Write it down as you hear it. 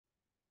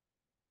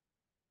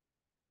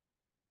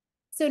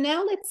So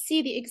now let's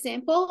see the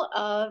example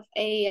of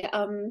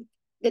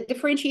the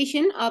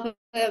differentiation of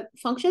a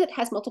function that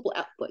has multiple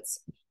outputs,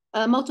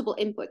 multiple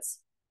inputs.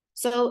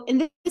 So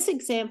in this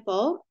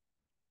example,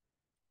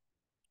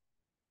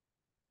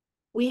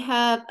 we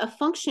have a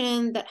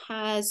function that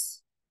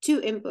has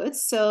two inputs.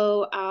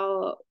 So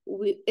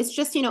it's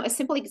just, a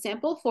simple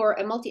example for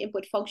a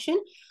multi-input function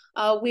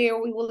where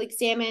we will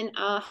examine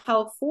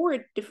how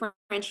forward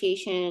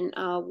differentiation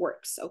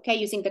works, okay,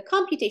 using the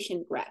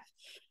computation graph.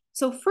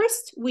 So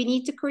first, we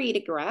need to create a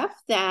graph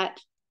that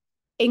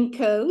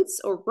encodes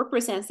or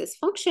represents this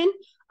function,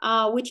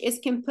 which is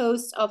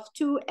composed of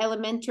two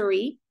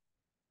elementary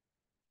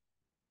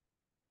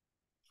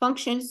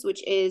functions,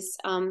 which is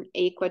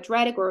a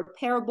quadratic or a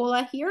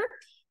parabola here.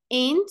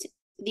 And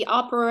the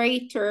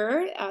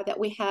operator that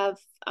we have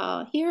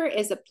here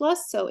is a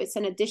plus, so it's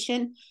an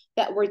addition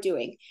that we're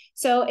doing.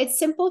 So it's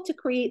simple to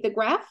create the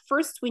graph.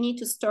 First, we need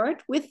to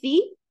start with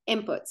the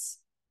inputs.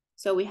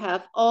 So we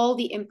have all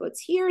the inputs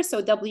here,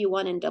 so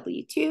W1 and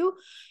W2.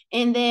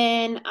 And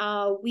then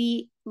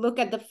we look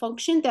at the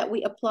function that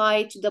we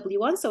apply to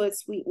W1. So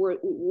it's we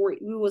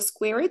will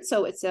square it.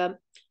 So it's a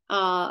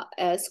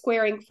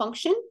squaring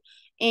function.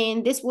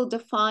 And this will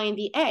define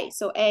the A.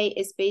 So A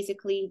is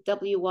basically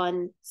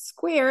W1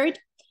 squared,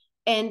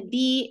 and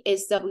B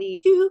is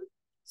W2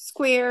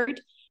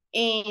 squared.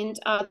 And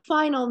the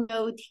final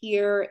node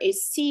here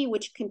is C,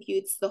 which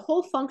computes the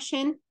whole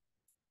function.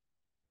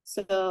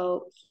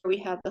 So here we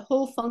have the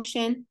whole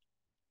function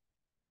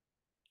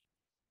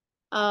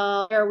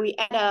where we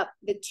add up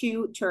the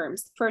two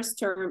terms, the first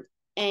term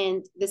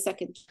and the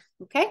second term,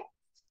 okay?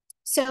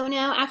 So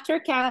now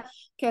after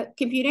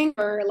computing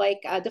or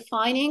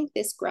defining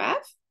this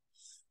graph,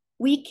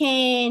 we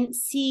can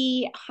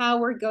see how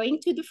we're going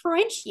to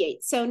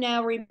differentiate. So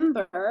now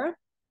remember,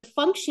 the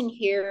function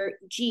here,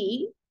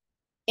 G,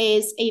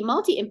 is a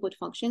multi-input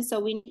function. So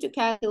we need to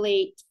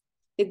calculate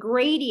the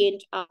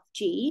gradient of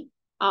G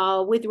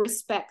with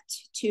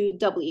respect to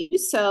W.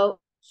 So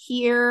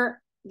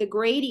here, the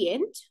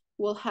gradient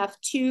will have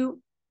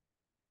two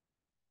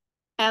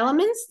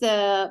elements,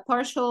 the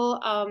partial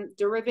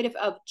derivative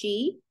of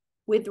G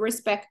with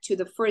respect to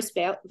the first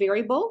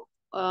variable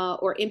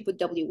or input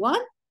W1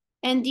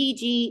 and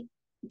dg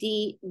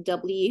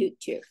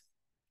dw2.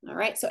 All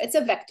right, so it's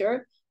a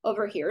vector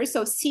over here.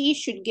 So C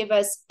should give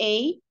us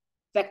a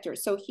vector.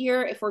 So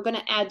here, if we're going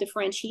to add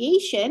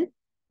differentiation,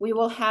 we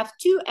will have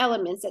two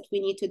elements that we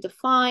need to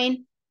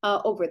define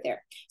over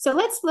there. So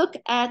let's look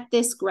at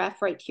this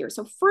graph right here.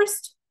 So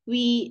first,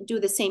 we do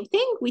the same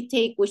thing.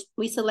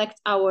 We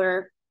select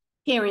our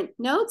parent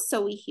nodes.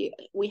 So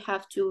we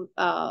have two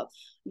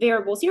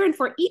variables here. And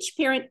for each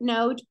parent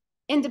node,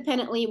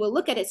 independently, we'll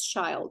look at its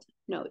child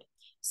node.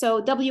 So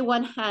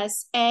W1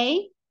 has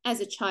A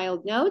as a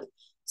child node.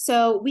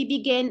 So we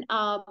begin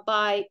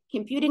by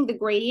computing the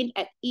gradient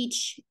at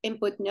each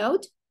input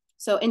node.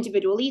 So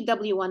individually,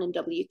 W1 and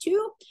W2,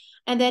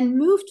 and then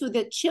move to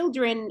the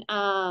children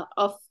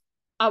of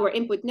our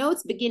input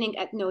nodes, beginning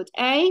at node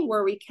A,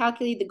 where we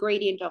calculate the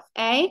gradient of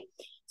A.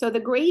 So the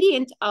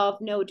gradient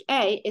of node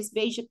A is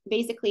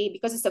basically,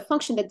 because it's a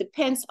function that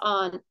depends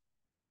on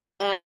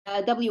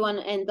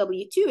W1 and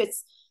W2,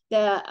 it's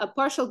the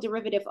partial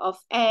derivative of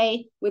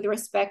A with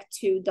respect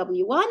to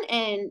W1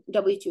 and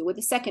W2 with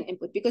the second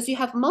input, because you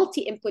have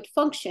multi-input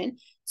function.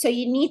 So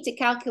you need to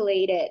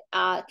calculate it,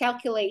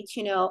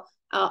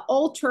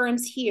 all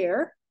terms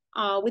here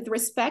with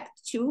respect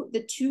to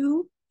the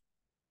two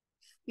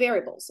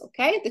variables,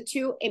 okay? The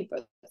two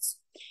inputs.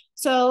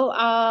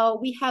 So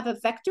we have a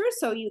vector,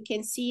 so you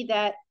can see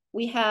that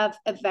we have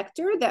a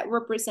vector that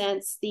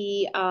represents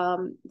the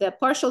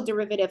partial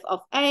derivative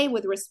of A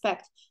with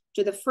respect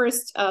to the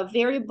first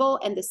variable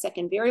and the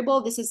second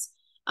variable. This is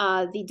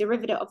the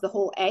derivative of the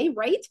whole A,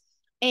 right?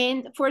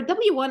 And for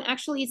W1,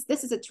 actually,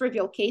 this is a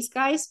trivial case,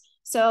 guys.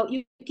 So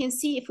you can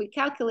see if we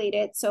calculate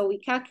it, so we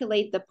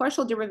calculate the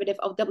partial derivative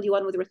of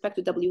W1 with respect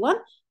to W1.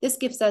 This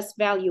gives us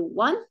value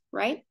 1,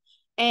 right?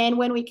 And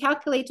when we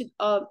calculate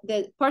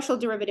the partial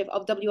derivative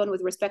of W1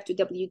 with respect to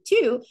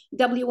W2,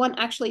 W1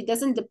 actually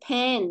doesn't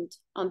depend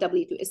on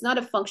W2. It's not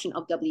a function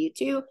of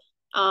W2,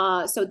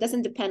 so it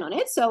doesn't depend on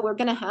it. So we're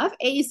going to have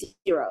A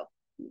 0.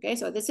 Okay,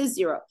 so this is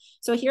 0.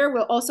 So here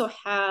we'll also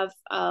have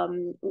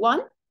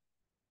 1,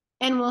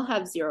 and we'll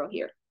have 0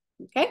 here.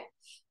 Okay,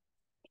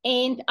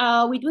 and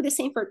we do the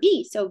same for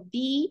B. So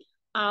B,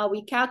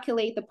 we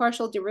calculate the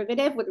partial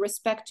derivative with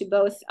respect to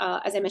both,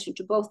 as I mentioned,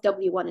 to both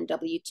W1 and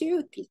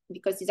W2,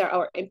 because these are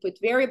our input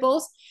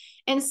variables.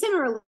 And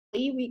similarly,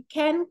 we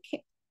can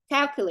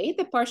calculate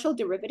the partial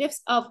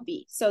derivatives of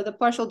B. So the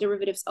partial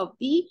derivatives of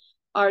B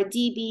are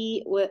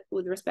dB with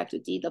respect to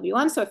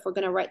dW1. So if we're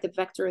going to write the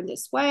vector in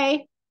this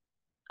way,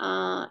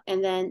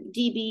 and then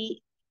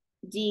dB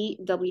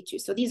dW2.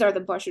 So these are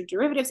the partial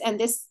derivatives, and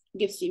this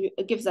gives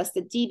us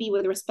the dB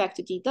with respect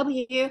to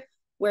dW,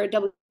 where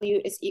W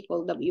is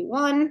equal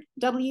W1,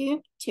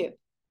 W2.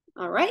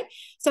 All right.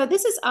 So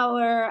this is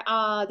our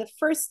the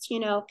first,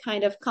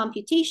 kind of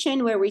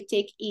computation where we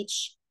take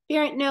each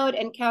parent node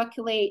and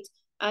calculate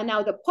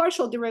now the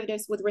partial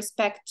derivatives with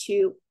respect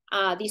to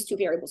these two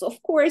variables.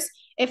 Of course,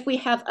 if we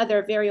have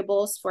other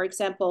variables, for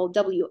example,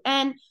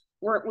 wn,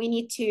 we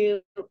need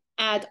to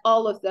add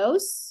all of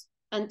those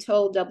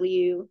until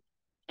wn,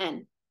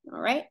 all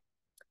right?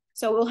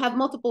 So we'll have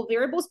multiple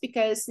variables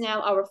because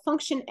now our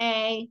function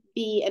a,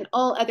 b, and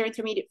all other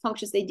intermediate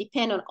functions, they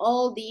depend on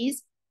all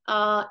these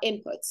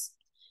inputs.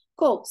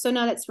 Cool, so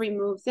now let's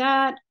remove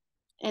that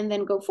and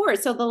then go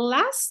forward. So the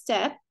last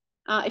step,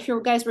 if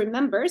you guys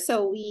remember,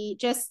 so we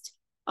just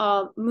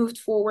moved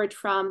forward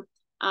from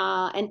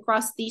and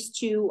crossed these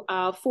two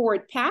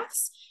forward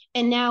paths.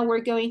 And now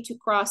we're going to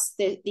cross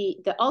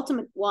the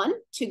ultimate one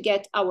to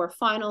get our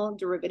final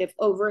derivative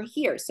over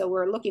here. So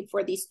we're looking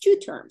for these two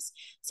terms.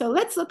 So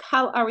let's look,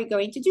 how are we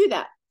going to do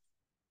that?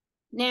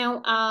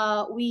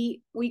 Now,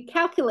 we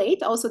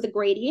calculate also the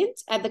gradient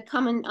at the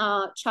common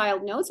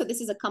child node. So this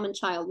is a common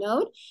child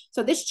node.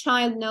 So this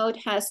child node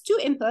has two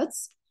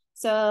inputs.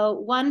 So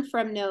one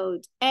from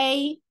node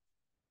A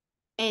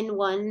and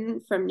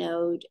one from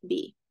node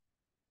B.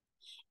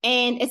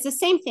 And it's the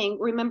same thing.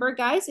 Remember,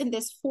 guys, in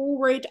this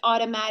forward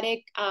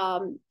automatic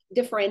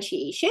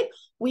differentiation,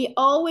 we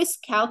always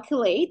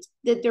calculate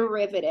the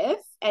derivative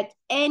at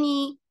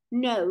any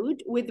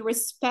node with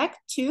respect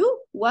to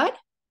what?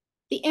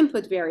 The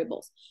input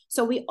variables.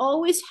 So we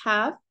always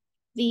have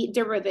the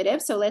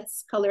derivative. So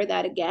let's color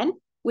that again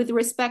with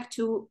respect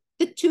to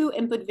the two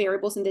input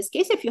variables. In this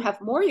case, if you have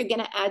more, you're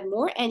going to add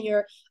more, and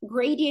your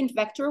gradient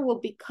vector will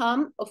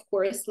become, of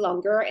course,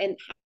 longer and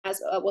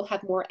will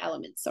have more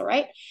elements. All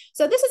right.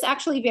 So this is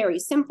actually very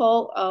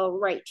simple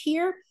right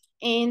here.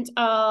 And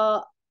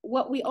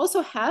what we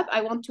also have,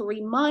 I want to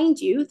remind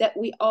you that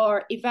we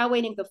are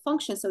evaluating the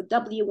function. So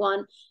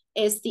W1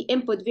 is the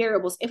input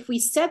variables. If we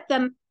set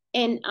them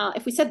in,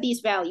 if we set these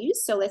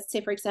values, so let's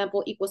say, for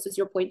example, equals to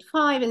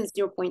 0.5 and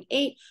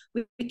 0.8,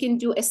 we can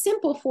do a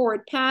simple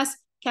forward pass,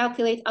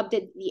 calculate,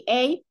 update the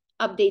A,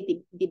 update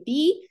the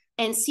B,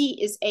 and C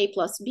is A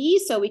plus B,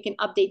 so we can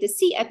update the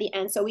C at the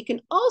end. So we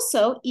can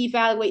also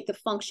evaluate the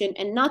function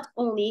and not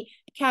only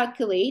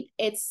calculate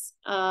its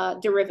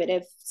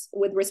derivatives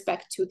with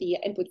respect to the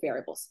input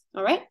variables.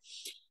 All right,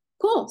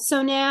 cool.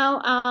 So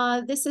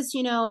now this is,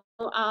 you know,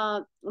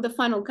 the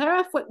final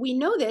graph. What we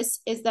notice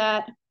is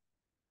that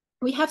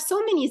we have so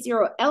many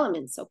zero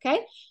elements,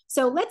 okay?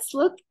 So let's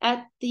look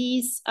at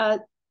these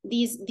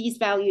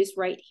values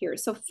right here.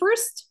 So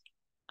first,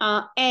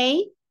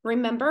 A,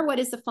 remember, what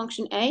is the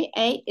function A?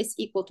 A is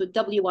equal to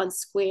W1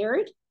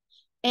 squared,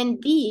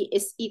 and B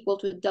is equal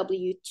to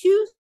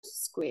W2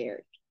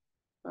 squared,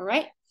 all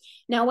right?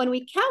 Now, when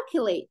we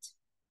calculate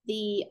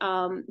the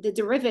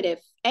derivative,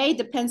 A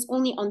depends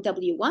only on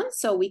W1,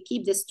 so we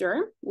keep this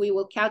term, we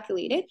will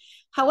calculate it.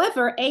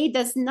 However, A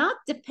does not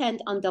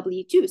depend on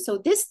W2, so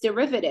this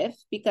derivative,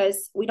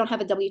 because we don't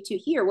have a W2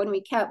 here, when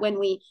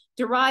we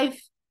derive,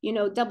 you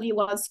know,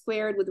 W1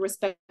 squared with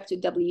respect to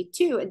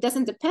W2, it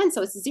doesn't depend,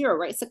 so it's 0,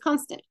 right? It's a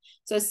constant.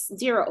 So it's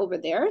 0 over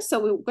there. So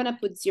we're gonna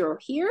put 0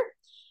 here.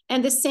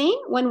 And the same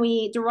when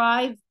we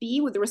derive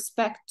B with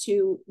respect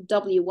to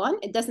W1,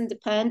 it doesn't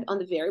depend on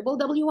the variable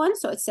W1,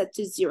 so it's set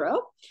to 0.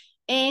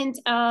 And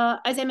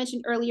as I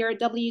mentioned earlier,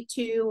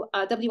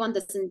 W1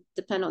 doesn't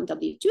depend on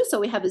W2, so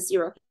we have a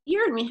 0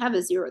 here and we have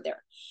a 0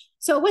 there.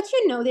 So what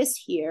you notice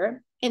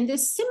here, in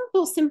this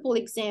simple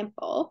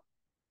example,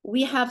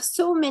 we have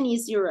so many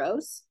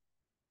zeros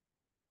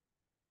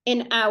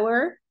in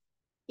our,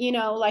 you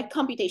know, like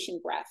computation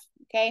graph,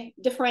 okay?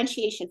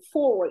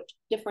 Forward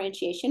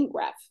differentiation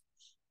graph.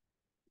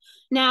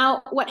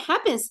 Now, what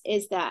happens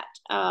is that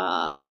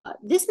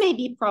this may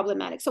be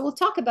problematic. So we'll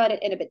talk about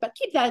it in a bit, but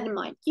keep that in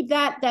mind. Keep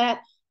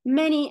that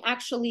many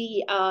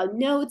actually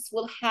nodes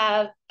will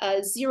have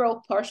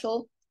 0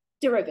 partial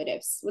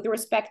derivatives with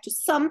respect to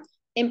some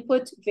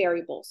input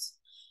variables.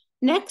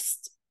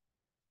 Next,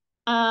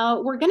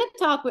 I'm going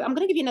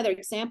to give you another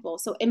example.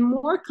 So a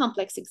more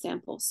complex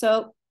example.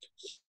 So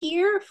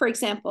here, for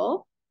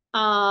example,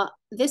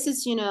 this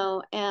is, you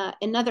know,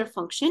 another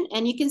function,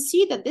 and you can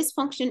see that this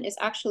function is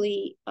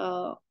actually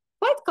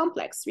quite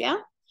complex, yeah?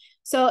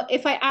 So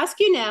if I ask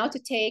you now to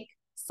take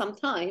some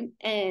time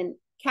and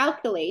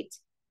calculate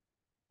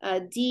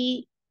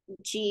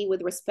dg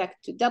with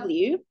respect to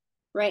w,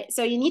 right?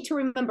 So you need to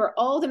remember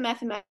all the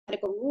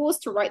mathematical rules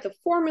to write the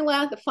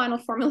formula, the final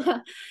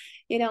formula,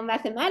 you know,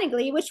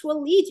 mathematically, which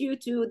will lead you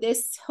to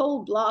this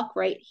whole block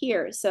right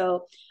here.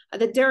 So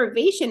the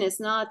derivation is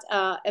not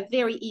a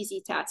very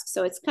easy task.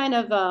 So it's kind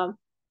of a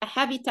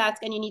heavy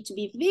task, and you need to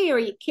be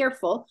very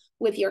careful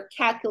with your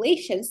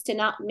calculations to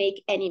not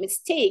make any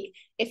mistake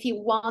if you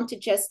want to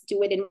just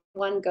do it in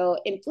one go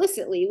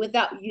implicitly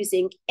without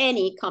using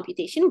any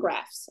computation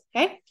graphs,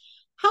 okay?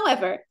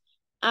 However,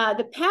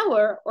 the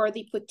power or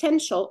the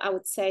potential, I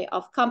would say,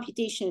 of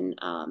computation,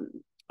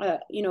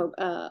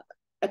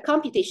 a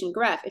computation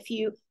graph, if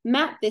you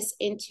map this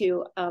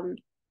into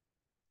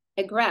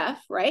a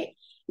graph, right?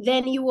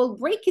 Then you will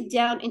break it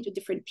down into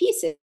different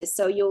pieces.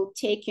 So you'll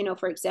take,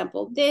 for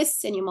example,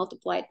 this, and you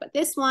multiply it by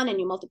this one, and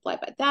you multiply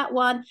it by that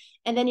one,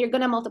 and then you're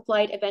going to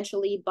multiply it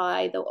eventually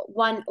by the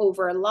 1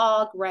 over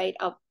log, right,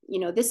 of,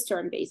 this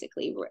term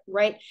basically,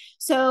 right?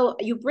 So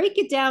you break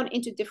it down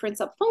into different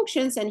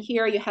subfunctions, and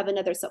here you have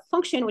another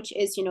subfunction, which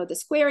is, the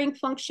squaring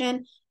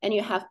function, and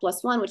you have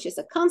 +1, which is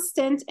a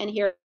constant, and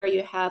here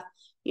you have,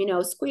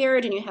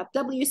 squared, and you have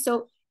w.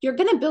 So you're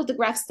going to build the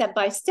graph step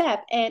by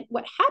step, and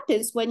what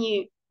happens when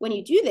you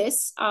do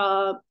this,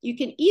 you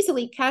can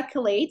easily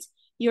calculate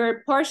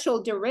your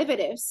partial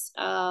derivatives.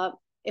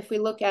 If we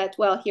look at,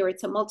 well, here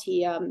it's a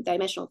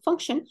multi-dimensional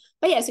function,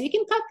 but yeah, so you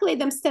can calculate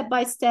them step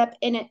by step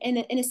in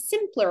a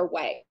simpler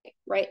way,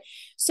 right?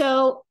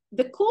 So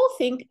the cool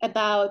thing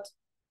about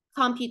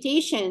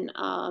computation,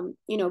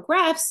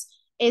 graphs,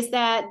 is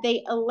that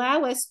they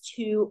allow us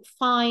to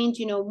find,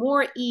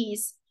 more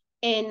ease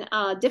in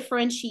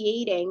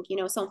differentiating,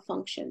 some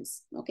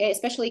functions, okay,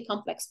 especially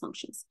complex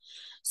functions.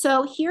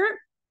 So here,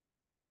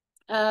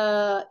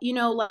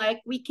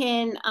 like we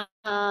can,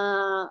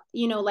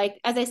 like,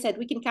 as I said,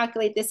 we can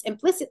calculate this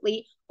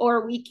implicitly,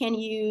 or we can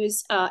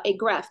use a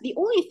graph. The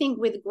only thing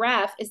with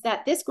graph is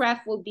that this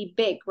graph will be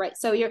big, right?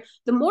 So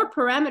the more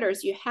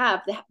parameters you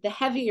have, the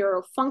heavier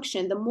a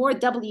function, the more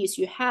W's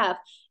you have.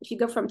 If you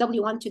go from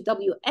W1 to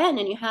Wn,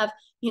 and you have,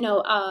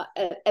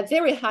 a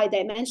very high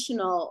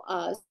dimensional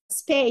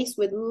space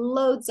with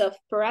loads of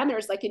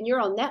parameters, like a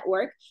neural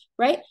network,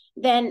 right?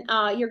 Then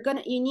you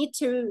need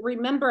to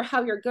remember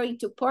how you're going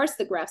to parse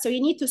the graph. So you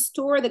need to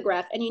store the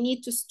graph, and you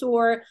need to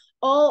store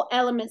all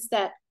elements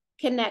that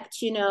connect,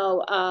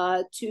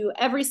 to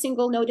every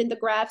single node in the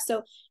graph.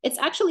 So it's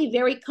actually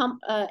very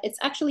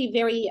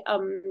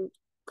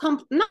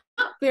not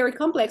very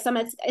complex. I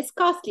mean, it's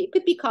costly. It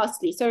could be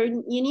costly. So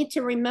you need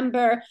to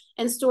remember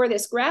and store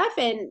this graph,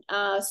 and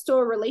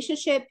store a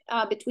relationship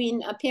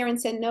between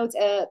parents and nodes,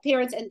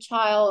 parents and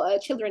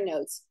children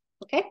nodes.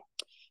 Okay.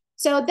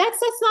 So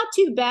that's not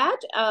too bad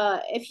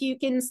if you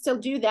can still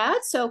do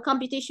that. So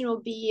computation will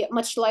be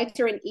much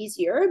lighter and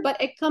easier,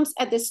 but it comes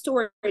at the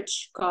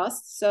storage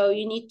cost. So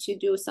you need to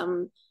do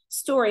some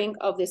storing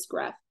of this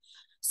graph.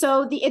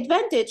 So the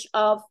advantage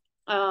of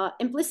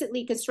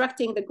implicitly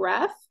constructing the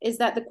graph is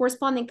that the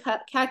corresponding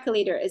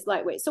calculator is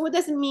lightweight. So it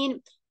doesn't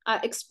mean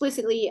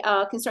explicitly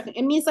constructing.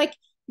 It means like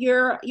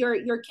you're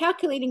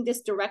calculating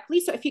this directly.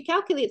 So if you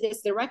calculate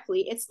this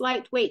directly, it's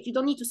lightweight. You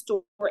don't need to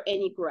store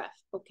any graph,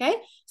 okay?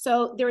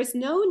 So there is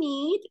no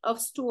need of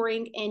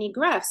storing any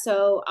graph.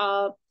 So,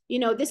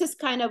 this is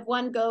kind of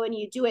one go, and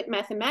you do it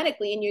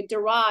mathematically, and you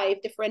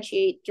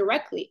differentiate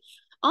directly.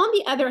 On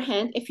the other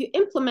hand, if you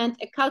implement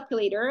a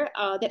calculator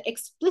that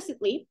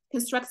explicitly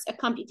constructs the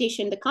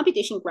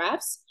computation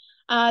graphs,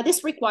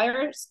 this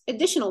requires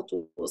additional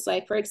tools,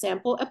 like, for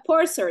example, a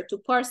parser to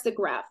parse the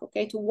graph,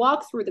 okay, to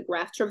walk through the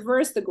graph,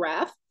 traverse the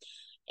graph.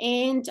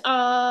 And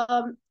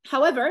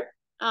however,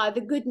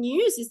 the good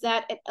news is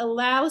that it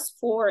allows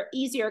for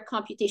easier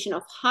computation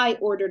of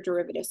high-order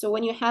derivatives. So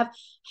when you have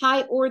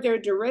high-order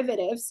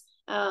derivatives,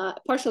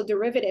 partial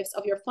derivatives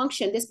of your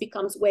function, this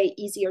becomes way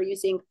easier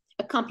using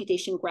a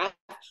computation graph,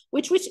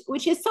 which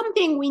is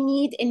something we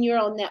need in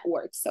neural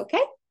networks,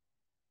 okay?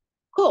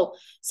 Cool.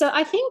 So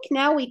I think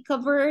now we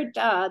covered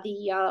the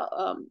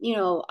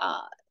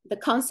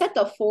concept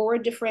of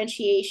forward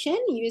differentiation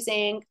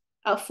using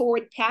a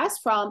forward pass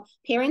from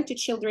parent to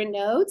children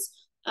nodes,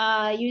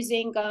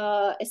 using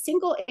a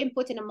single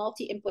input and a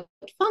multi-input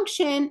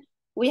function.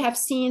 We have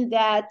seen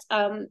that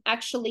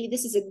actually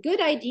this is a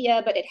good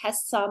idea, but it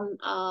has some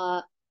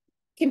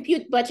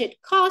compute budget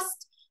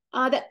cost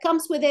that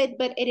comes with it,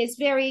 but it is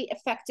very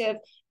effective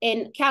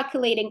in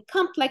calculating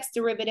complex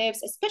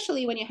derivatives,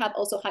 especially when you have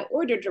also high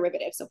order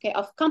derivatives, okay,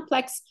 of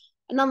complex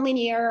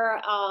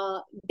nonlinear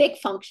big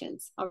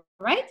functions, all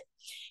right?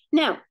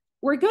 Now,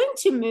 we're going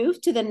to move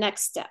to the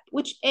next step,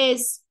 which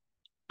is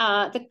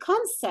the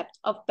concept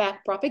of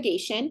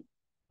backpropagation,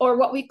 or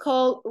what we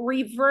call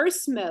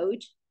reverse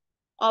mode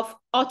of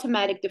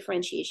automatic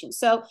differentiation.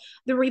 So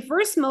the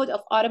reverse mode of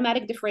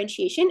automatic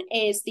differentiation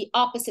is the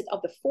opposite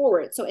of the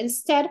forward. So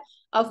instead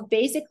of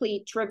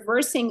basically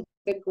traversing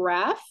the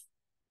graph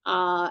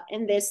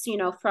in this,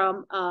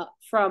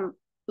 from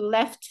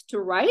left to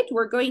right,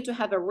 we're going to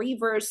have a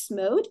reverse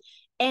mode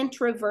and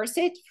traverse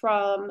it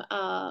from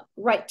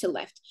right to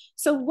left.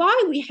 So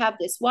why we have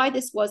this, why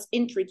this was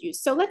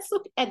introduced. So let's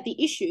look at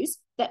the issues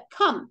that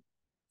come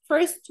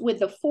first with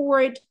the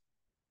forward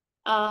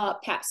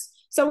pass.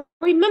 So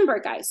remember,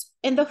 guys,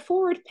 in the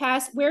forward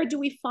pass, where do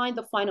we find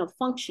the final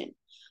function?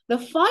 The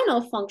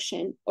final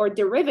function or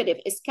derivative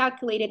is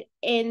calculated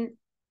in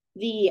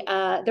the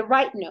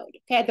right node,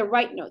 okay, the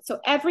right node. So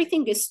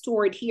everything is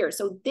stored here.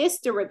 So this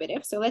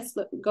derivative, so let's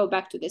go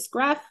back to this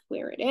graph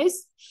where it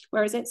is.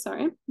 Where is it?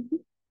 Sorry.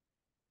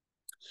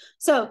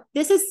 So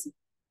this is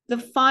the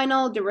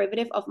final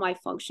derivative of my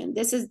function.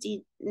 This is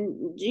g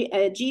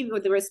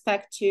with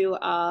respect to,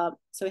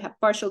 so we have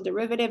partial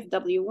derivative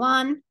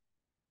W1.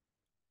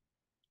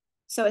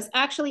 So it's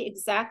actually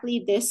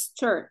exactly this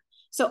term.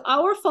 So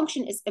our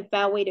function is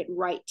evaluated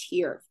right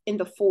here in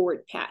the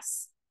forward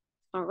pass.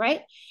 All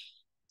right.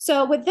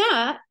 So with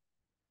that,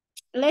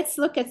 let's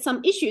look at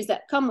some issues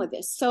that come with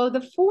this. So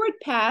the forward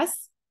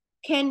pass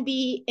can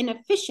be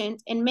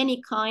inefficient in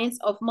many kinds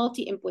of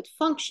multi-input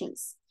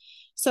functions.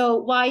 So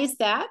why is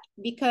that?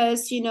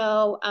 Because, you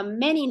know,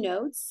 many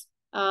nodes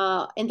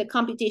in the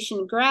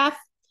computation graph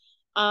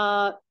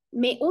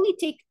may only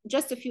take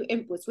just a few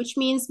inputs, which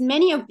means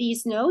many of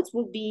these nodes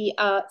will be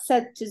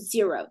set to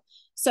 0.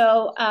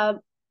 So,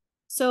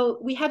 so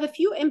we have a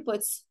few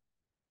inputs.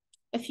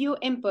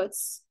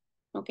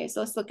 Okay, so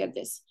let's look at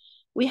this.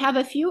 We have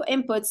a few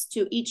inputs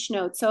to each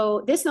node.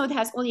 So this node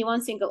has only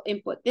one single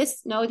input.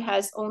 This node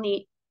has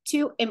only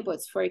 2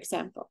 inputs, for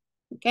example.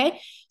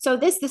 Okay, so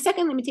this, the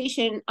second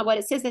limitation of what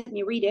it says, let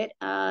me read it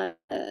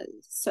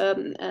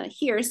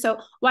here. So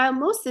while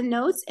most of the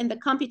nodes in the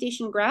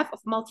computation graph of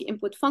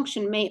multi-input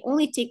function may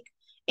only take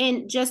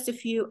in just a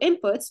few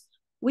inputs,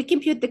 we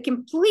compute the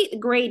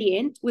complete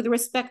gradient with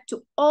respect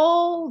to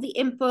all the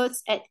inputs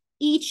at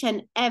each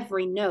and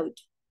every node.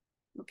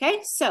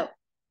 Okay, so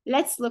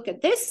let's look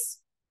at this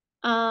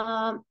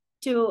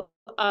to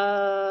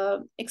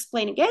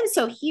explain again.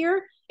 So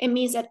here it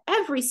means that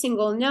every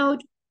single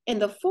node in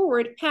the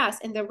forward pass,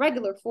 in the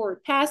regular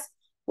forward pass,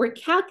 we're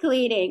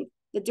calculating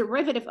the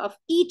derivative of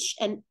each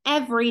and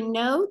every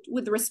node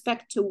with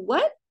respect to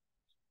what?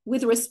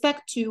 With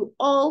respect to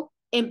all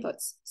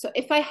inputs. So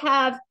if I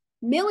have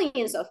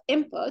millions of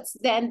inputs,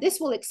 then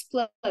this will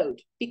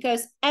explode,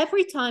 because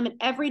every time in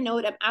every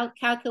node I'm out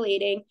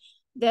calculating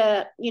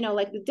the, you know,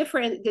 like the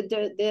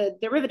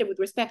derivative with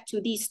respect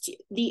to these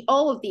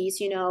all of these,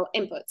 you know,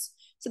 inputs.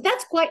 So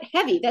that's quite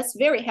heavy. That's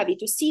very heavy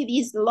to see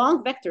these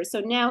long vectors.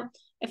 So now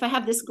if I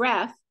have this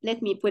graph,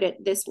 let me put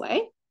it this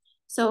way.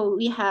 So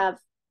we have,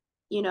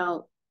 you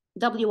know,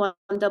 W1,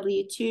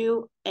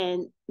 W2,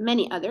 and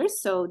many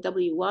others. So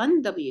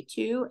W1,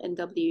 W2, and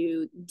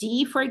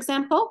WD, for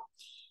example.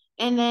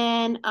 And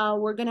then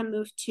we're going to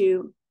move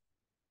to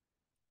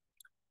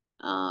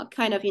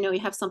kind of, you know,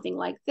 you have something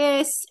like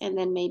this, and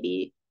then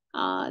maybe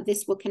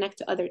this will connect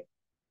to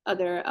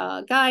other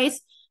guys.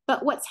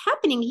 But what's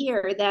happening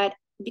here, that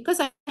because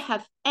I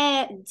have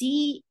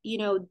D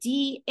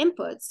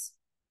inputs,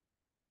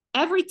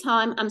 every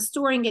time I'm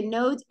storing a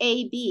node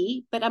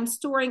AB, but I'm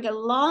storing a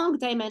long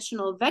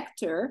dimensional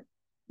vector,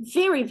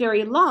 very,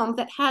 very long,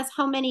 that has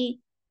how many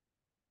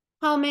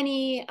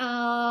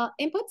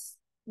inputs?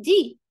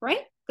 D,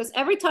 right? Because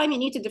every time you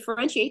need to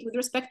differentiate with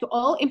respect to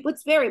all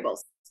inputs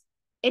variables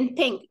in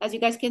pink, as you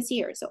guys can see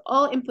here. So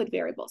all input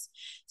variables.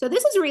 So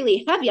this is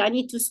really heavy. I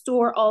need to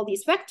store all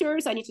these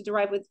vectors. I need to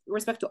derive with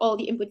respect to all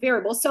the input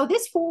variables. So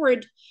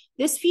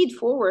this feed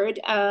forward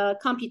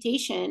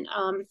computation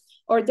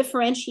or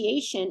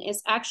differentiation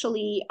is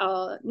actually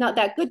not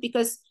that good,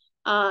 because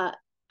I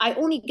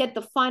only get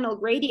the final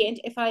gradient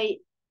if I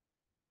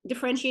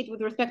differentiate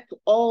with respect to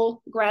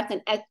all graph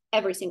and at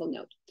every single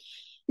node.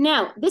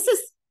 Now, this is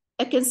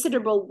a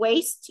considerable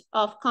waste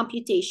of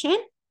computation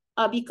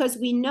because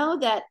we know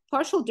that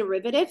partial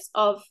derivatives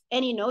of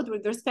any node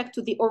with respect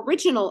to the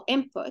original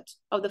input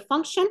of the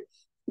function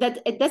that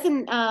it does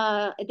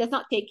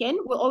not take in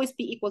will always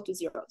be equal to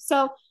 0.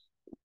 So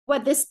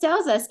what this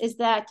tells us is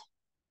that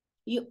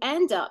you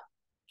end up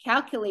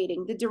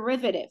calculating the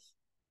derivative,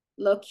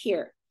 look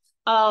here,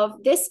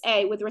 of this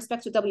A with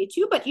respect to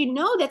W2, but you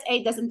know that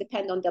A doesn't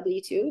depend on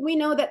W2. We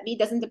know that B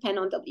doesn't depend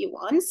on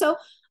W1. So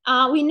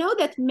we know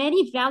that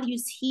many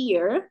values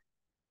here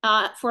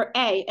for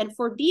A and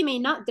for B may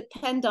not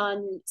depend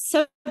on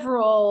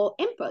several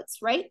inputs,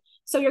 right?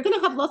 So you're going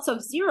to have lots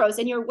of zeros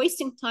and you're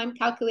wasting time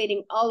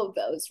calculating all of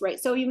those, right?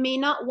 So you may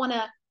not want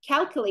to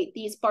calculate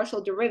these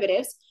partial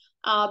derivatives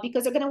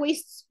because they're going to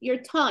waste your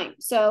time.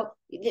 So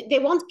they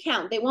won't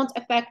count. They won't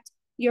affect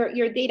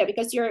your data,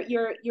 because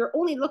you're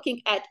only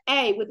looking at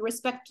A with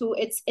respect to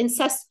its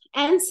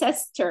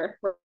ancestor,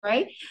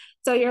 right?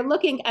 So you're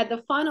looking at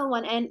the final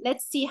one, and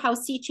let's see how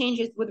C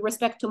changes with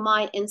respect to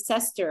my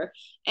ancestor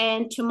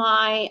and to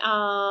my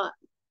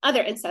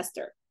other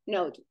ancestor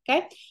node,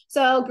 okay?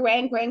 So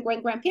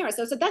grandparents.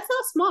 So that's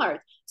not smart.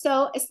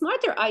 So a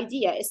smarter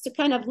idea is to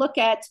kind of look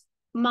at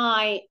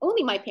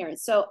only my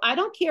parents. So I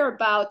don't care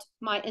about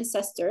my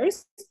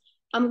ancestors.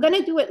 I'm going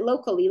to do it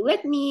locally.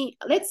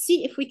 Let's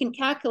see if we can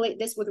calculate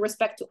this with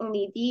respect to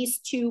only these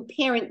 2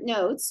 parent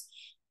nodes.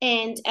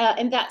 And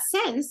in that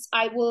sense,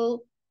 I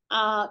will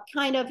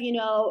kind of,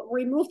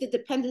 remove the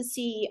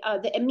dependency,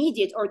 the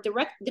immediate or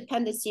direct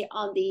dependency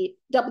on the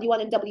W1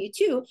 and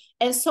W2,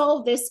 and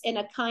solve this in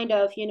a kind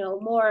of,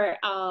 more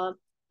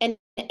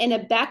in a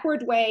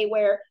backward way,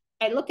 where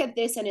I look at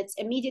this and it's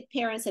immediate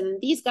parents,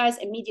 and these guys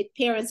immediate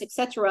parents,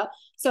 etc.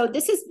 So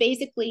this is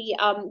basically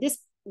this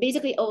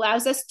basically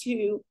allows us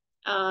to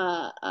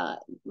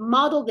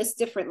model this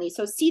differently.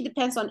 So C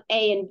depends on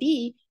A and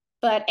B,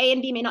 but A and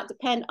B may not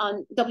depend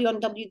on W1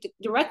 and W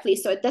directly.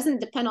 So it doesn't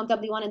depend on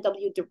W1 and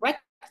W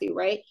directly,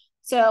 right?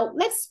 So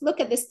let's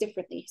look at this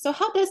differently. So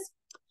how does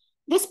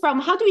this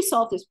problem, how do we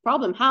solve this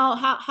problem? How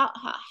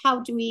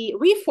do we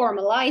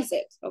reformalize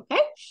it? Okay.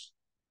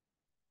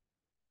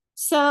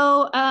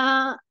 So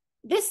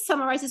this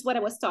summarizes what I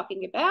was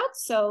talking about.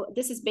 So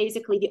this is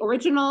basically the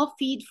original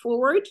feed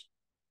forward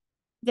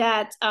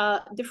that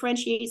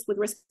differentiates with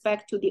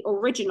respect to the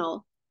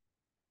original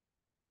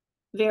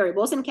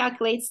variables and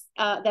calculates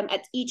them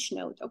at each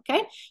node,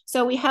 okay?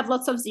 So we have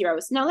lots of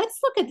zeros. Now let's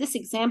look at this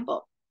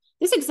example.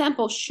 This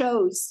example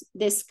shows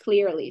this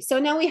clearly. So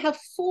now we have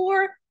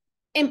 4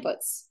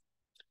 inputs.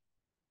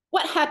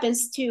 What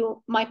happens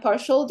to my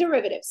partial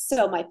derivatives?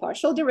 So my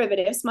partial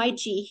derivatives, my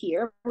G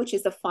here, which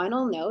is the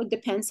final node,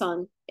 depends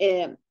on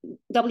W1,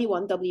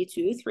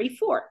 W2, 3,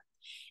 4.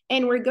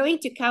 And we're going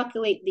to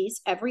calculate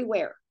these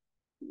everywhere,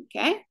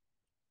 okay?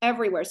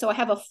 Everywhere. So I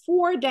have a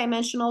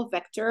 4-dimensional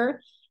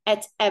vector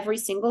at every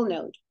single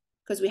node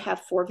because we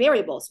have 4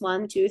 variables,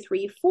 1, 2,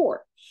 3,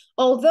 4.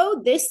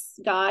 Although this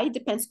guy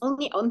depends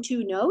only on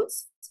 2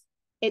 nodes,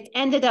 it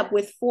ended up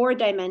with 4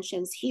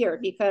 dimensions here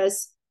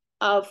because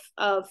of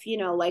you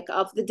know, like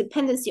of the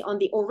dependency on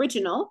the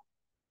original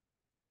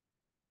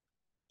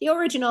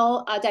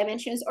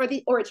dimensions or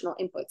the original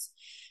inputs.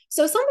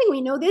 So something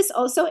we know this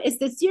also is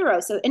the 0.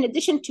 So in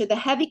addition to the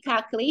heavy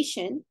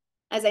calculation,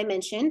 as I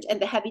mentioned,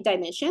 and the heavy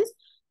dimensions,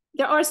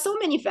 there are so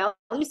many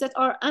values that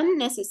are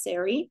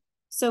unnecessary.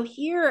 So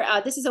here,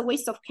 this is a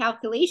waste of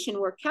calculation.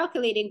 We're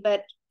calculating,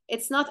 but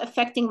it's not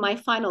affecting my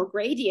final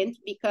gradient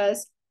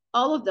because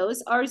all of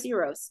those are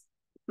zeros,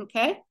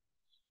 okay?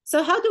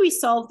 So how do we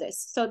solve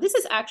this? So this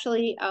is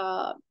actually,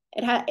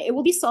 it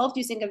will be solved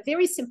using a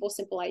very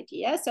simple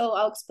idea. So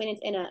I'll explain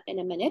it in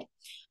a minute.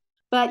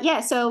 But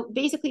yeah, so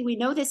basically we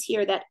know this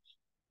here that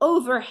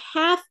over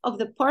half of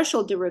the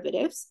partial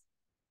derivatives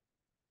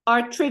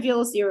are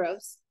trivial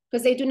zeros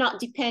because they do not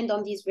depend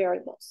on these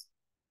variables.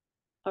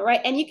 All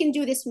right, and you can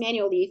do this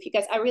manually if you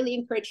guys, I really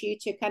encourage you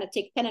to kind of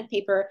take pen and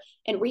paper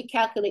and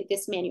recalculate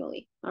this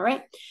manually, all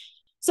right?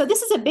 So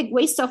this is a big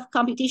waste of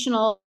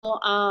computational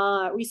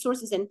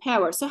resources and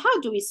power. So how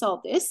do we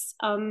solve this?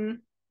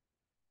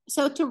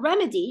 So to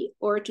remedy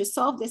or to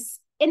solve this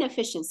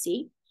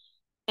inefficiency,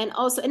 and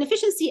also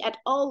inefficiency at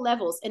all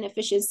levels,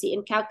 inefficiency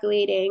in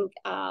calculating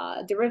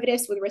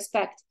derivatives with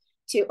respect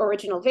to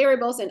original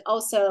variables, and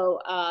also,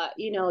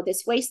 you know,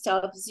 this waste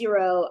of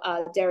zero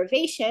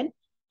derivation,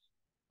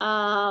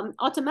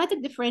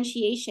 automatic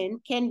differentiation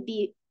can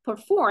be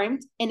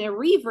performed in a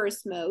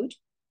reverse mode,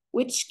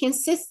 which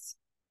consists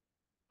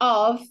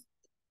of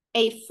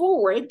a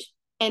forward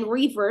and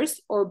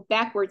reverse or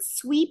backward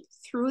sweep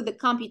through the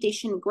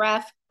computation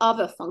graph of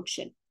a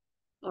function.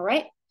 All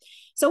right.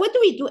 So what do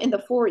we do in the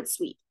forward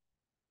sweep?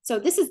 So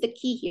this is the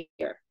key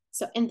here.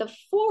 So in the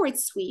forward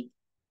sweep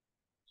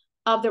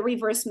of the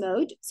reverse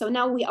mode, so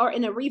now we are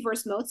in a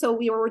reverse mode. So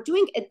we were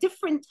doing a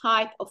different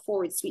type of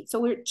forward sweep.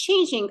 So we're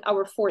changing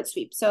our forward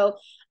sweep. So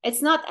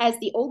it's not as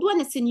the old one,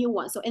 it's a new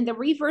one. So in the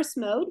reverse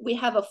mode, we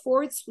have a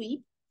forward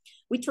sweep.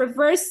 We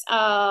traverse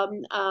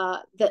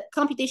the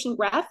computation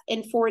graph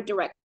in forward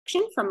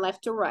direction from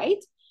left to right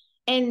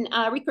and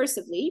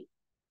recursively.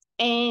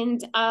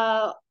 And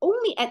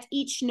only at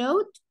each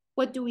node,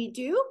 what do we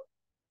do?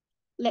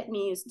 Let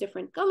me use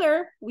different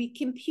color. We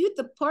compute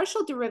the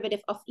partial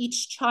derivative of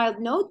each child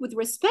node with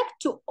respect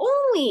to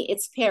only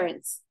its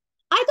parents.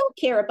 I don't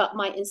care about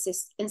my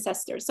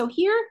ancestors. So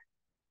here,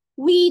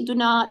 we do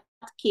not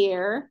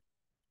care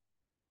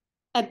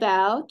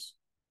about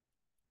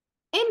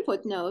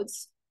input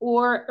nodes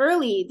or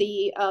early,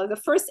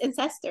 the first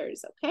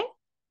ancestors, okay?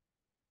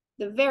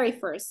 The very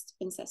first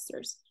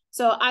ancestors.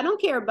 So I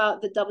don't care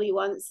about the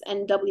W1s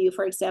and W,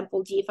 for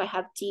example, D if I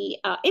have D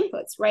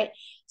inputs, right?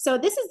 So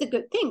this is the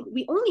good thing.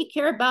 We only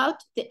care about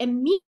the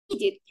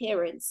immediate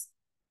parents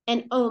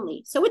and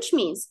only. So which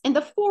means in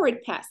the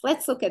forward pass,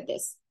 let's look at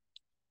this.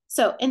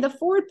 So in the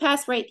forward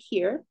pass right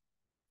here,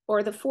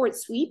 or the forward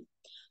sweep,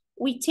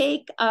 we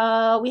take,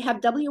 we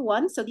have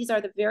W1, so these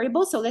are the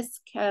variables. So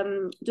let's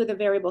do the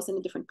variables in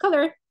a different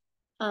color.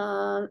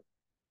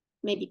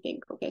 Maybe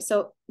pink, okay.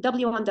 So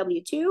W1,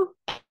 W2,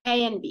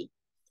 A and B.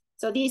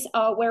 So these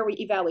are where we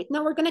evaluate.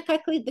 Now we're gonna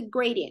calculate the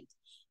gradient.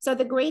 So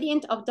the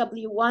gradient of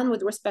W1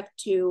 with respect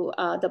to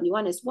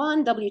W1 is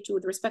 1, W2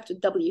 with respect to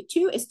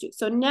W2 is 2.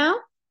 So now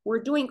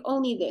we're doing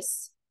only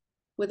this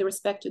with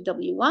respect to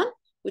W1,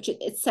 which is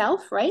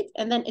itself, right?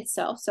 And then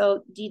itself.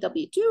 So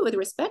dW2 with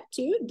respect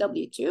to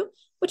W2,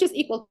 which is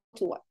equal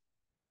to 1.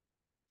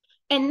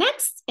 And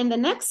next, in the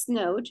next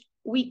node,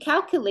 we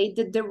calculate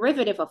the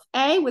derivative of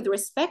A with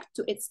respect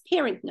to its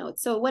parent node.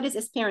 So what is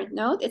its parent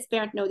node? Its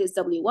parent node is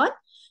W1.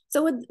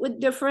 So it would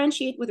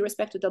differentiate with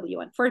respect to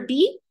W1. For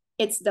B,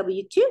 it's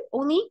W2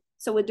 only.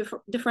 So we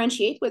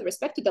differentiate with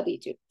respect to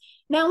W2.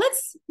 Now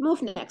let's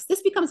move next.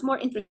 This becomes more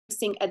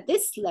interesting at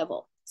this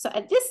level. So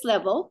at this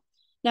level,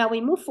 now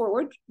we move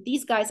forward.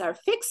 These guys are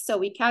fixed. So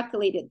we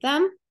calculated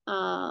them,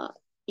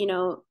 you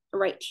know,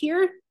 right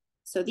here.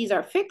 So these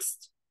are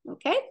fixed,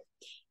 okay?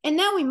 And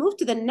now we move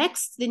to the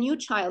new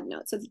child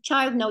node. So the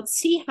child node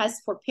C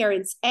has for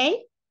parents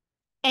A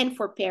and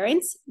for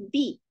parents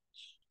B.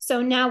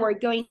 So now we're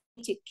going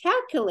to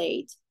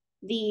calculate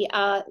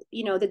the,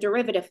 you know, the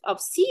derivative of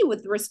C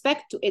with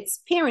respect to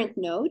its parent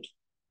node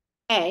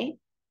A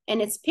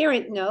and its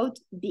parent node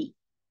B.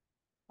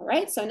 All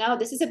right, so now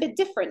this is a bit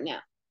different now.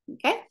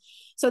 Okay,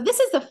 so this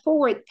is the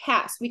forward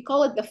pass. We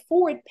call it the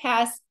forward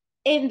pass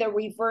in the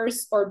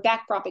reverse or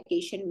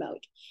backpropagation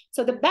mode.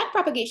 So the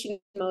backpropagation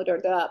mode or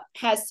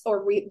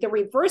the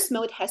reverse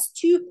mode has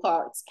two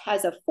parts. It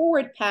has a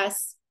forward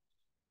pass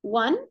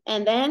one,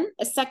 and then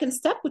a second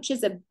step, which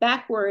is a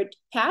backward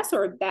pass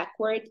or a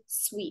backward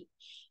sweep.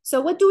 So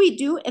what do we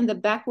do in the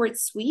backward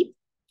sweep?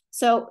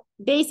 So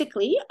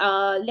basically,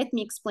 let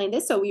me explain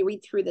this. So we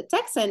read through the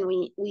text and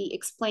we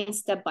explain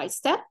step by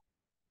step.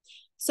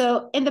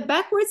 So in the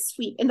backward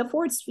sweep, in the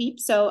forward sweep,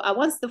 so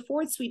once the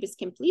forward sweep is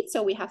complete,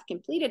 so we have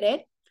completed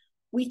it,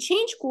 we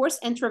change course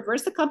and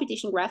traverse the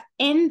computation graph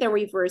in the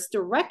reverse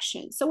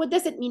direction. So what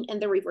does it mean in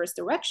the reverse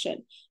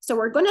direction? So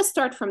we're going to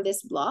start from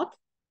this block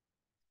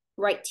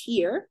right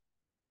here,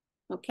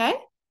 okay?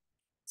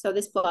 So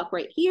this block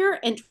right here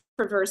and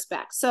traverse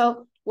back.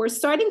 So we're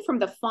starting from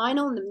the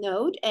final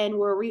node and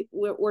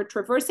we're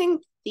traversing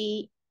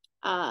the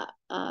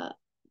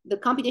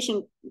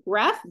computation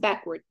graph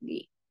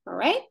backwardly, all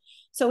right?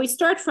 So we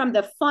start from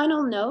the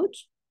final node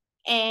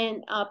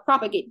and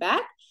propagate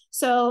back.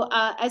 So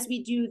as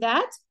we do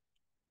that,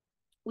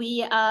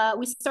 we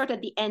start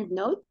at the end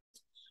node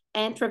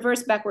and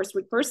traverse backwards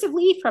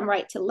recursively from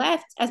right to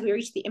left as we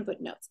reach the input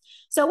nodes.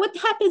 So what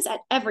happens at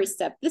every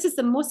step? This is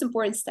the most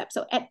important step.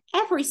 So at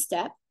every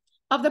step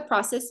of the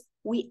process,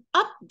 we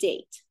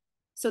update.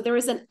 So there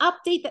is an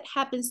update that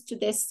happens to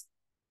this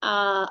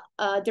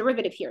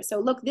derivative here. So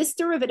look, this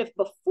derivative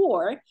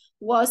before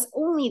was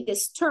only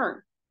this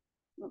term.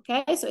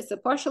 Okay, so it's the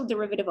partial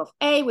derivative of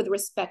A with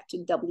respect to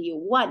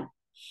W1.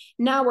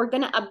 Now we're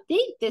going to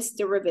update this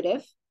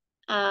derivative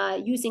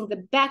using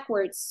the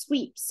backward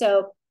sweep.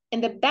 So in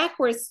the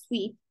backward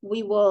sweep,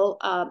 we will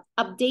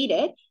update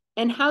it.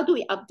 And how do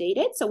we update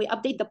it? So we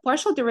update the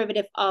partial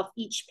derivative of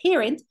each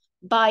parent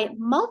by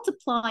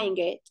multiplying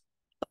it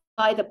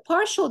by the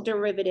partial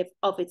derivative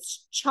of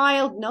its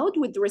child node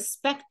with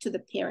respect to the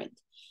parent.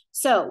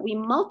 So we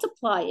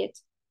multiply it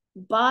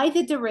by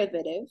the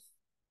derivative,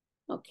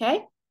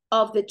 okay,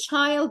 of the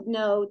child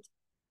node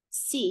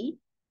C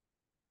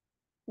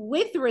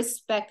with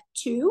respect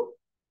to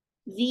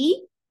the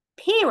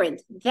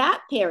parent,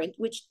 that parent,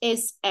 which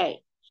is A.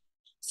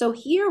 So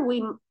here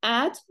we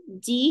add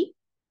DC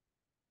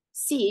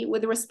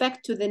with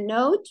respect to the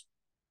node,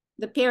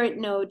 the parent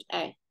node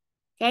A.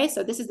 Okay,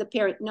 so this is the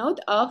parent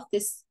node of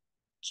this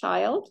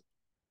child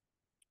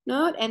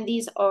node, and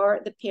these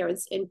are the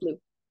parents in blue.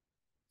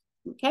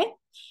 Okay,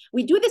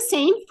 we do the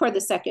same for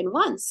the second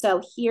one.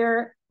 So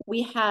here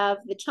we have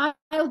the child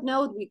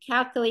node, we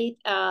calculate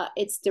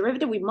its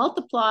derivative, we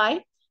multiply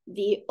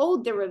the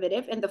old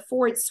derivative in the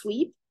forward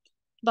sweep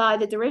by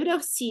the derivative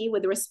of C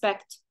with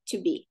respect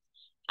to B.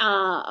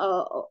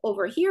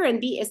 Over here, and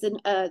B is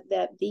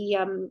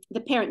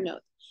the parent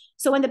node.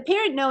 So when the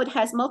parent node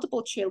has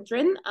multiple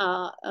children,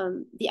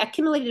 the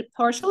accumulated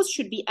partials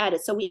should be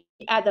added. So we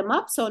add them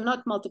up, so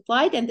not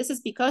multiplied, and this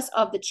is because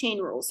of the chain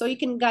rule. So you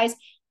can, guys,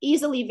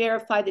 easily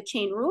verify the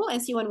chain rule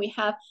and see when we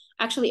have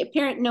actually a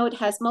parent node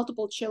has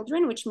multiple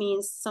children, which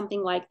means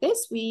something like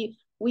this, we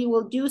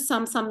will do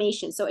some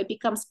summation. So it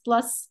becomes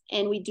plus,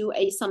 and we do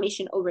a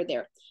summation over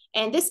there.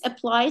 And this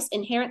applies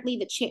inherently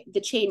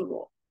the chain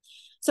rule.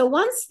 So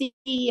once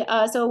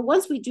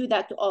once we do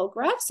that to all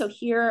graphs, so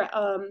here,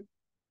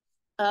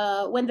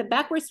 when the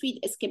backward sweep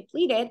is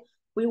completed,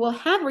 we will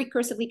have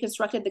recursively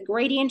constructed the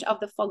gradient of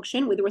the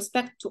function with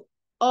respect to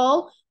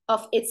all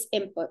of its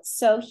inputs.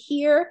 So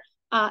here,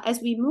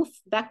 as we move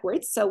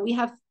backwards, so we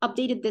have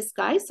updated this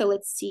guy. So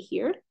let's see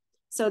here.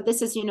 So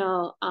this is,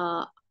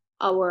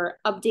 our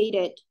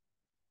updated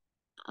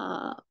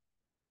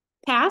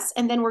pass,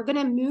 and then we're going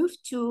to move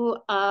to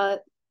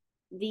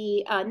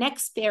the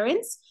next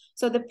parents.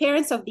 So the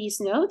parents of these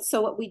nodes.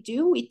 So what we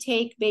do, we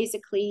take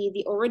basically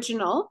the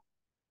original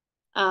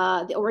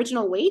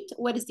weight.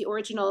 What is the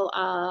original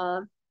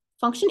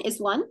function is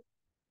 1,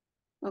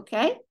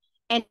 okay?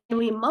 And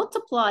we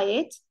multiply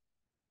it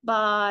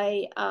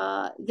by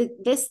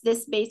this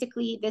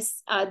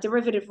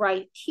derivative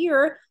right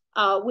here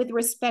with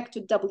respect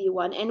to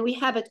W1. And we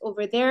have it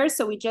over there,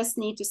 so we just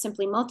need to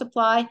simply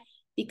multiply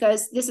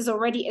because this is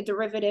already a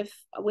derivative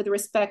with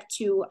respect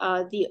to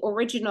the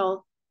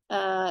original,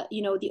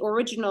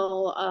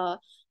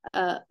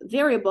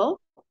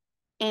 variable.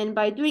 And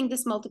by doing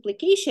this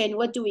multiplication,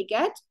 what do we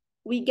get?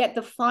 We get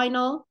the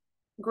final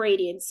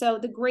gradient. So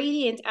the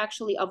gradient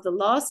actually of the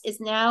loss is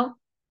now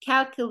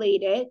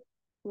calculated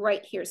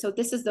right here. So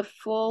this is the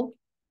full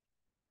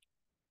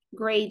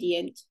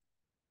gradient.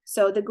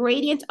 So the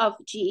gradient of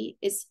G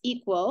is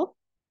equal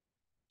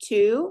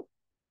to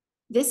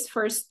this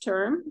first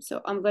term.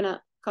 So I'm going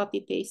to copy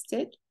paste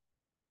it.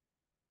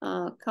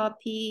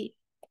 Copy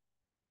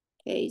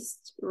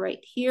paste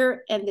right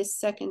here, and this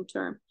second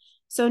term.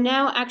 So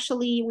now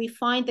actually we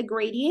find the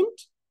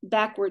gradient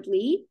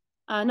backwardly,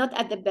 not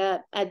at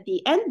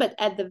the end, but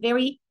at the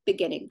very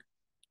beginning.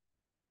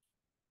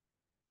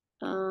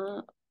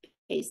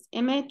 Paste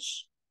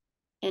image,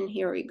 and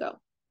here we go.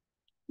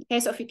 Okay,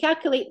 so if you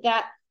calculate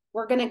that,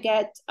 we're gonna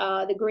get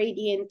the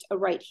gradient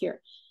right here.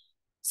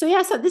 So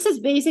yeah, so this is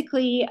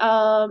basically,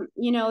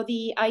 you know,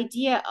 the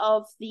idea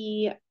of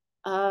the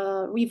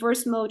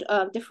reverse mode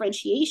of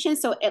differentiation.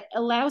 So it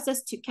allows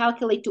us to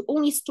calculate, to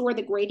only store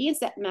the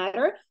gradients that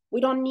matter. We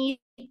don't need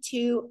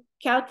to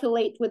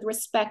calculate with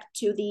respect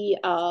to the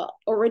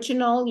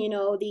original, you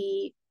know,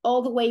 the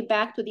all the way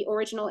back to the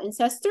original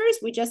ancestors.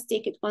 We just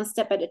take it one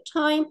step at a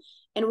time,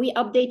 and we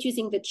update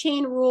using the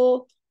chain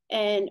rule,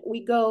 and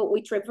we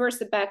traverse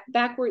the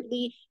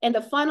backwardly, and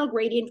the final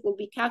gradient will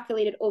be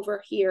calculated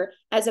over here,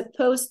 as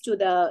opposed to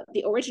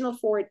the original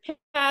forward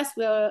pass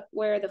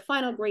where the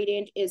final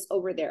gradient is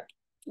over there.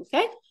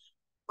 Okay,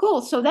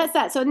 cool. So that's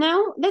that. So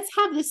now let's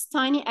have this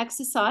tiny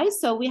exercise.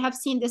 So we have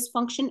seen this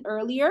function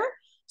earlier.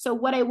 So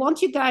what I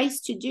want you guys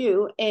to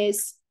do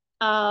is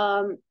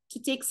to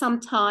take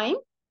some time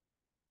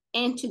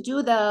and to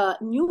do the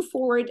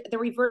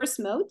reverse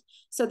mode.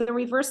 So the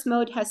reverse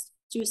mode has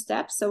 2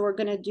 steps. So we're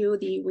going to do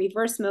the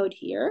reverse mode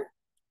here.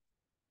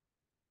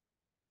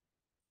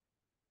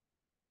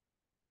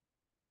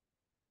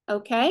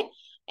 Okay.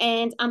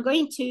 And I'm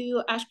going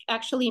to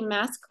actually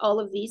mask all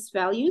of these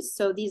values.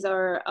 So these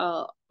are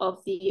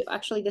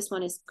actually this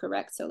one is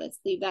correct. So let's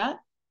leave that.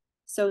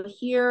 So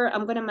here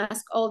I'm going to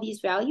mask all these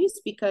values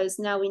because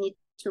now we need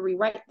to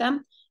rewrite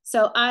them.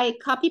 So I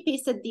copy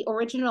pasted the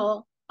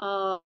original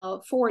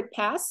forward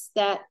pass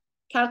that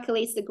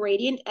calculates the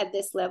gradient at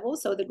this level.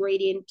 So the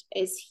gradient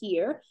is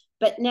here.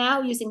 But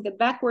now using the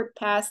backward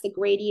pass, the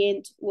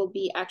gradient will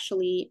be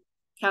actually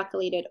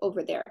calculated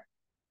over there.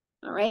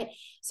 All right.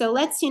 So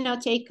let's, you know,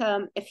 take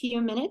a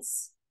few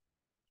minutes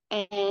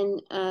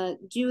and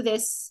do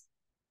this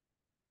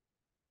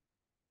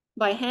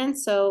by hand.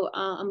 So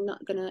I'm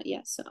not gonna,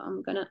 yeah, so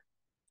I'm gonna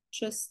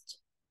just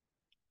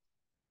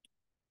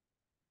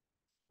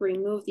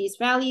remove these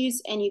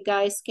values and you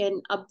guys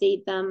can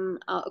update them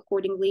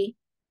accordingly.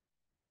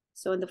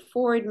 So in the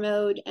forward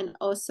mode and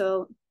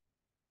also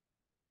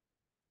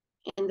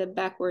in the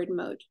backward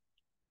mode.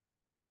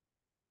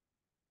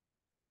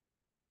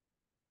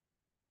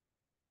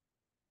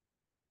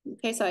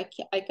 Okay, so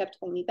I kept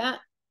only that.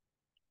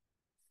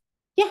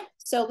 Yeah,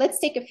 so let's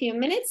take a few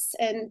minutes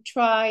and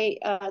try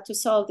to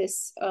solve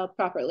this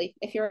properly,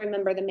 if you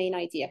remember the main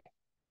idea.